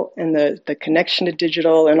digital and the connection to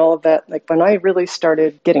digital and all of that, like when I really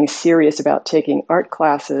started getting serious about taking art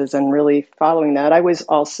classes and really following that, I was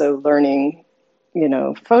also learning,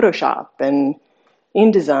 Photoshop and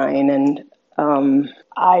InDesign, and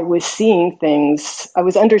I was seeing things, I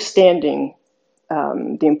was understanding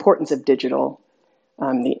the importance of digital.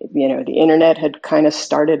 The internet had kind of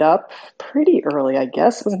started up pretty early, I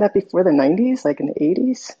guess. Wasn't that before the 90s, like in the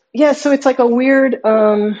 80s? Yeah, so it's like a weird,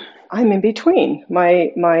 I'm in between.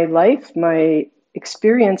 My life, my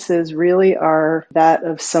experiences really are that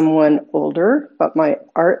of someone older, but my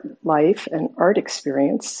art life and art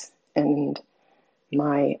experience and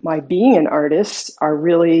my being an artist are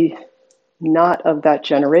really not of that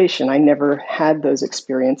generation. I never had those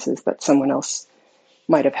experiences that someone else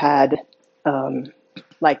might have had,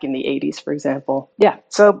 like in the 80s, for example. Yeah,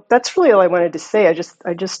 so that's really all I wanted to say. I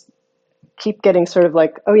just keep getting sort of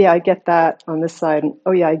like, oh yeah, I get that on this side, and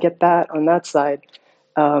oh yeah, I get that on that side.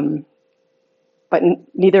 But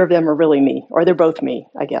neither of them are really me, or they're both me,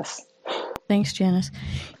 I guess. Thanks, Janice.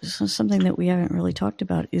 So something that we haven't really talked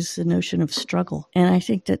about is the notion of struggle. And I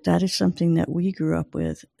think that is something that we grew up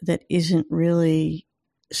with that isn't really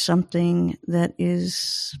something that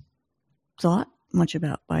is thought much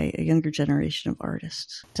about by a younger generation of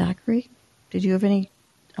artists. Zachary, did you have any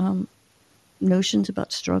notions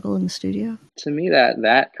about struggle in the studio? To me,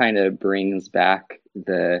 that kind of brings back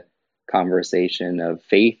the conversation of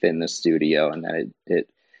faith in the studio, and that it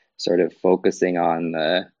sort of focusing on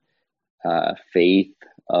the faith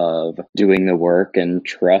of doing the work and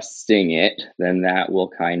trusting it, then that will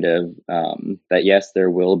kind of, that yes,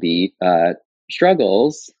 there will be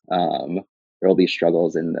struggles. There will be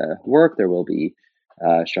struggles in the work. There will be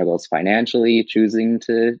struggles financially choosing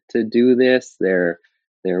to do this. There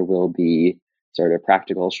will be sort of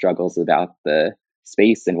practical struggles about the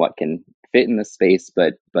space and what can fit in the space,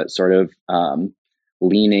 but sort of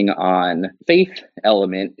leaning on faith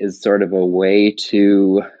element is sort of a way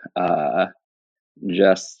to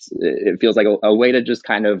it feels like a way to just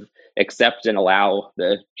kind of accept and allow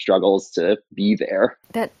the struggles to be there.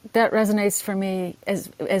 That resonates for me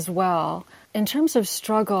as well. In terms of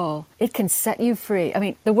struggle, it can set you free. I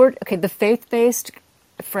mean, the faith-based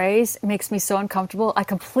phrase makes me so uncomfortable. I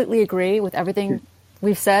completely agree with everything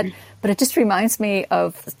we've said, but it just reminds me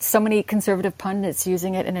of so many conservative pundits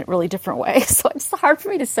using it in a really different way. So it's hard for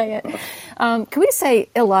me to say it. Can we say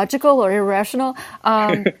illogical or irrational?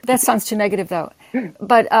 That sounds too negative, though.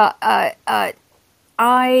 But I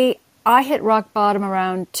hit rock bottom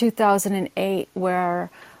around 2008, where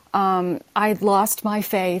I lost my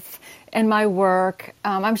faith in my work.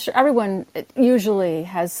 I'm sure everyone usually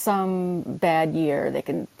has some bad year they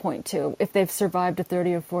can point to if they've survived a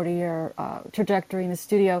 30 or 40 year trajectory in the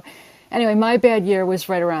studio. Anyway, my bad year was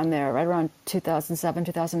right around there, right around 2007,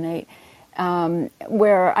 2008,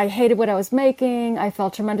 where I hated what I was making. I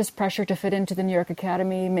felt tremendous pressure to fit into the New York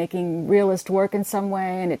Academy, making realist work in some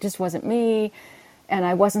way, and it just wasn't me. And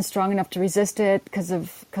I wasn't strong enough to resist it because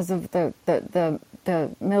of the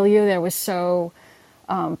milieu there was so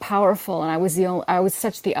powerful, and I was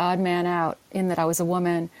such the odd man out in that I was a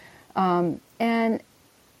woman, and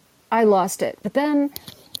I lost it. But then,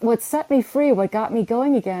 what set me free, what got me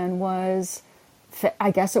going again, was,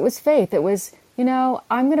 I guess it was faith. It was,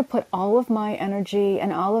 I'm going to put all of my energy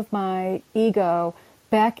and all of my ego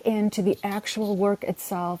back into the actual work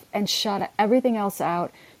itself and shut everything else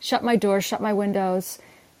out, shut my doors, shut my windows,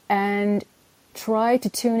 and try to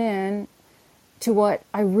tune in to what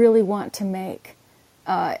I really want to make.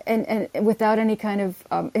 And without any kind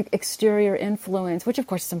of exterior influence, which of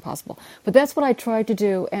course is impossible. But that's what I tried to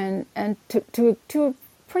do, and to a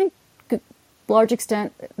pretty large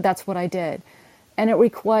extent, that's what I did. And it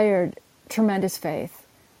required tremendous faith,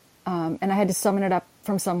 and I had to summon it up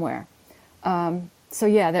from somewhere. So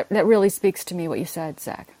yeah, that really speaks to me, what you said,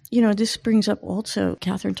 Zach. This brings up also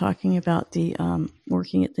Catherine talking about the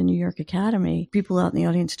working at the New York Academy. People out in the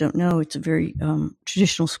audience don't know it's a very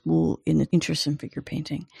traditional school in the interest in figure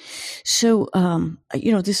painting. So,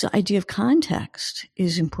 this idea of context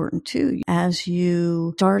is important too. As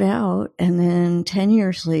you start out, and then 10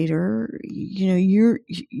 years later,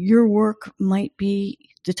 your work might be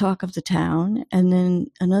the talk of the town, and then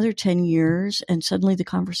another 10 years, and suddenly the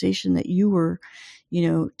conversation that you were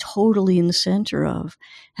totally in the center of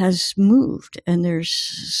has moved, and there's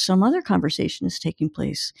some other conversation is taking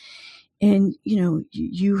place. And,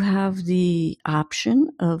 you have the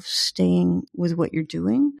option of staying with what you're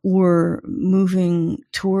doing or moving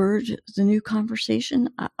toward the new conversation.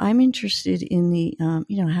 I'm interested in the,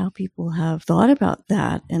 how people have thought about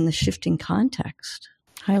that and the shifting context.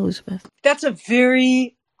 Hi, Elizabeth. That's a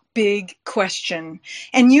very big question.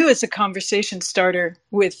 And you as a conversation starter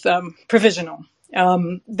with provisional,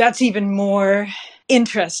 that's even more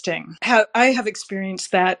interesting. How I have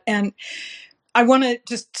experienced that. And I want to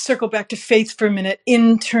just circle back to faith for a minute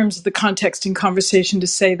in terms of the context in conversation to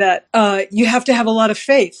say that you have to have a lot of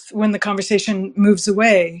faith when the conversation moves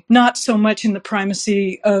away, not so much in the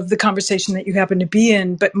primacy of the conversation that you happen to be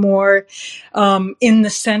in, but more in the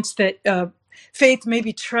sense that faith,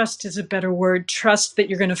 maybe trust is a better word, trust that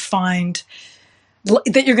you're going to find,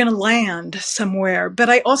 that you're going to land somewhere. But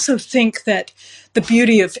I also think that the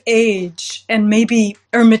beauty of age and maybe,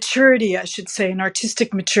 or maturity, I should say, and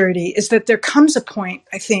artistic maturity, is that there comes a point,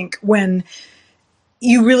 I think, when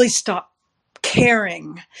you really stop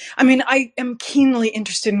caring. I mean, I am keenly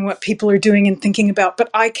interested in what people are doing and thinking about, but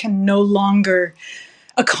I can no longer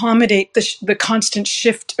accommodate the constant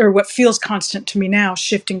shift, or what feels constant to me now,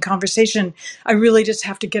 shifting conversation. I really just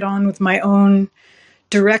have to get on with my own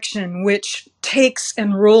direction, which takes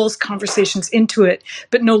and rolls conversations into it,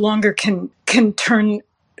 but no longer can turn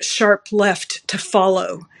sharp left to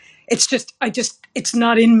follow. It's just, it's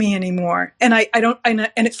not in me anymore. And and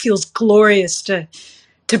it feels glorious to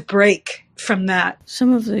break from that.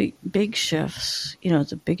 Some of the big shifts,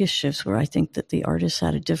 the biggest shifts where I think that the artists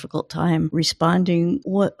had a difficult time responding,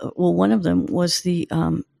 one of them was the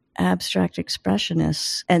abstract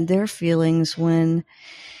expressionists and their feelings when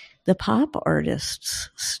the pop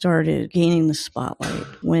artists started gaining the spotlight,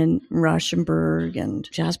 when Rauschenberg and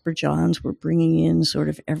Jasper Johns were bringing in sort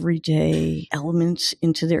of everyday elements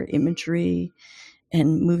into their imagery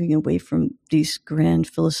and moving away from these grand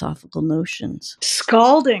philosophical notions.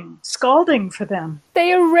 Scalding for them.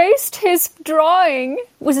 They erased his drawing.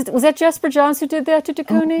 Was that Jasper Johns who did that to de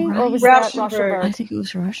Kooning? Right. Or was Rauschenberg. that Rauschenberg? I think it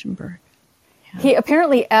was Rauschenberg. Yeah. He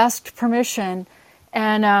apparently asked permission,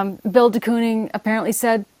 and Bill de Kooning apparently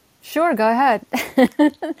said, "Sure, go ahead."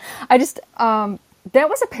 That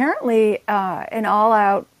was apparently an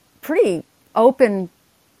all-out, pretty open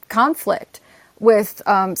conflict with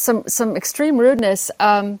some extreme rudeness.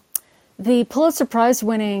 The Pulitzer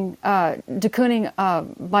Prize-winning de Kooning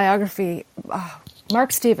biography,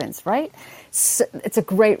 Mark Stevens, right? It's a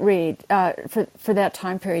great read for that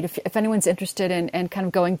time period. If anyone's interested in kind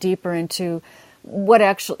of going deeper into what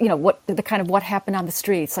actually, what happened on the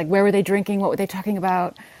streets, like where were they drinking, what were they talking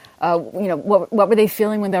about. What were they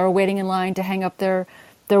feeling when they were waiting in line to hang up their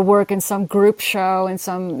work in some group show in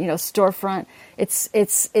some storefront?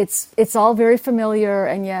 It's all very familiar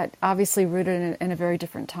and yet obviously rooted in a very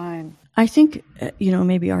different time. I think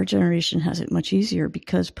maybe our generation has it much easier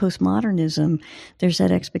because postmodernism, there's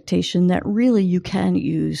that expectation that really you can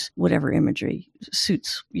use whatever imagery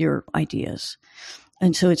suits your ideas,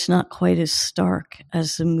 and so it's not quite as stark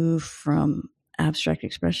as the move from abstract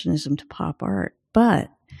expressionism to pop art, but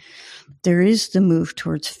there is the move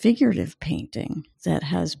towards figurative painting that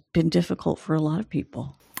has been difficult for a lot of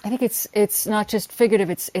people. I think it's not just figurative;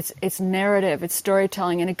 it's narrative, it's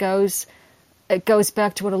storytelling, and it goes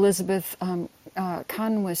back to what Elizabeth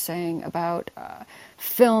Kahn was saying about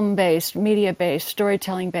film-based, media-based,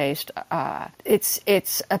 storytelling-based.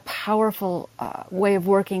 It's a powerful way of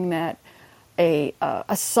working that a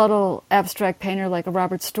subtle abstract painter like a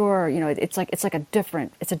Robert Storr, it's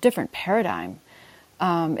a different paradigm.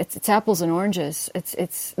 It's apples and oranges.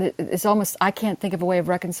 It's almost, I can't think of a way of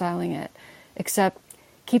reconciling it, except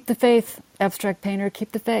keep the faith, abstract painter,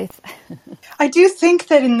 keep the faith. I do think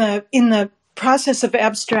that in the process of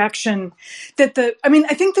abstraction,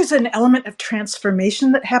 I think there's an element of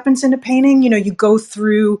transformation that happens in a painting. You have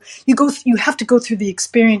to go through the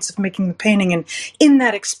experience of making the painting, and in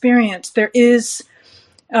that experience, there is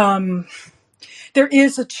a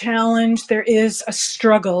challenge, there is a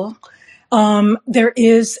struggle. There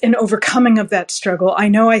is an overcoming of that struggle. I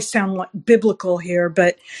know I sound like biblical here,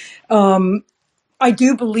 but I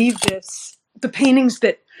do believe this. The paintings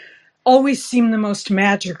that always seem the most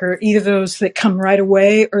magic are either those that come right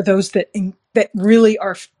away or those that really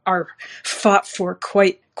are fought for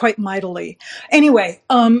quite mightily. Anyway,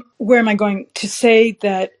 where am I going to say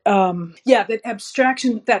that? That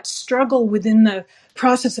abstraction, that struggle within the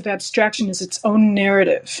process of abstraction is its own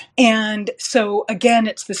narrative. And so again,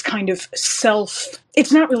 it's this kind of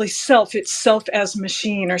it's not really self, it's self as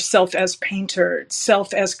machine or self as painter,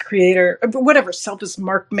 self as creator, whatever, self as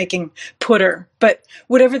mark-making putter. But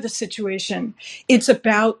whatever the situation, it's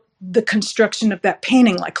about the construction of that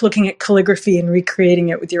painting, like looking at calligraphy and recreating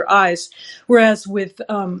it with your eyes. Whereas with,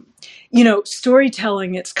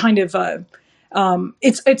 storytelling, it's kind of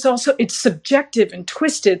it's subjective and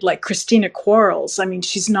twisted, like Christina Quarles. I mean,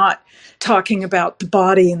 she's not talking about the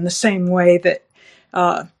body in the same way that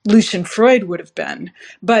Lucian Freud would have been.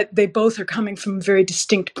 But they both are coming from a very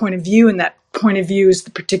distinct point of view, and that point of view is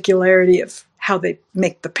the particularity of how they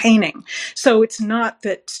make the painting. So it's not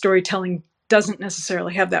that storytelling doesn't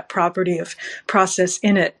necessarily have that property of process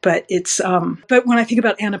in it, but it's. But when I think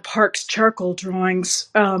about Anna Park's charcoal drawings,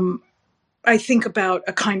 I think about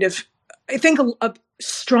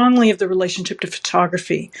strongly of the relationship to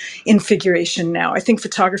photography in figuration now. I think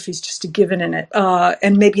photography is just a given in it.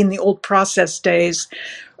 And maybe in the old process days,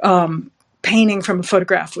 painting from a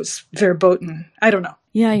photograph was verboten. I don't know.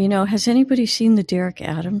 Yeah, has anybody seen the Derek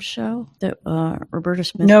Adams show that Roberta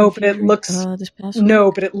Smith? No, but it looks this past week?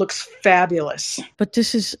 No, but it looks fabulous. But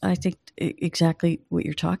this is, I think, exactly what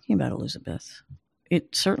you're talking about, Elizabeth.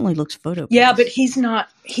 It certainly looks photo. Yeah, but he's not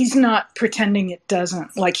pretending it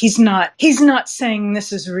doesn't. Like he's not saying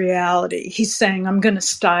this is reality. He's saying I'm going to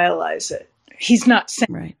stylize it. He's not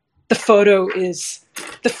saying the photo is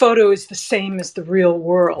the same as the real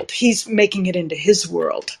world. He's making it into his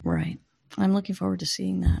world. Right. I'm looking forward to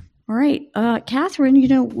seeing that. All right, Catherine,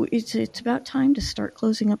 it's about time to start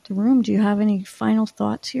closing up the room. Do you have any final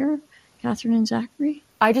thoughts here, Catherine and Zachary?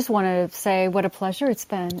 I just want to say what a pleasure it's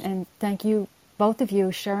been, and thank you, both of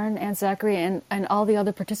you, Sharon and Zachary, and all the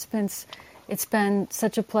other participants. It's been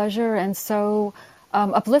such a pleasure and so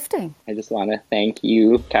uplifting. I just want to thank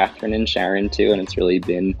you, Catherine and Sharon, too, and it's really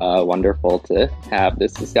been wonderful to have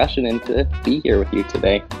this discussion and to be here with you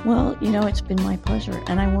today. Well, it's been my pleasure,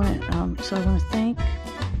 and I want to thank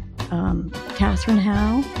Catherine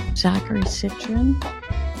Howe, Zachary Citrin,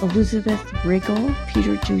 Elizabeth Riggle,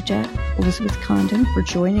 Peter Dudek, Elizabeth Condon for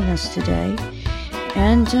joining us today.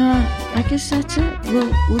 And I guess that's it.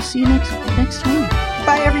 We'll see you next time.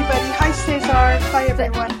 Bye, everybody. Hi, Cesar. Bye,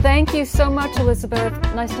 everyone. Thank you so much, Elizabeth.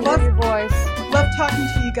 Nice to hear your voice. Love talking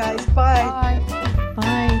to you guys. Bye. Bye.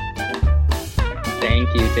 Bye. Thank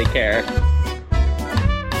you. Take care.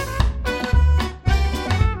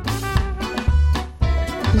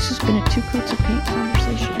 This has been a Two Coats of Paint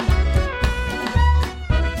conversation.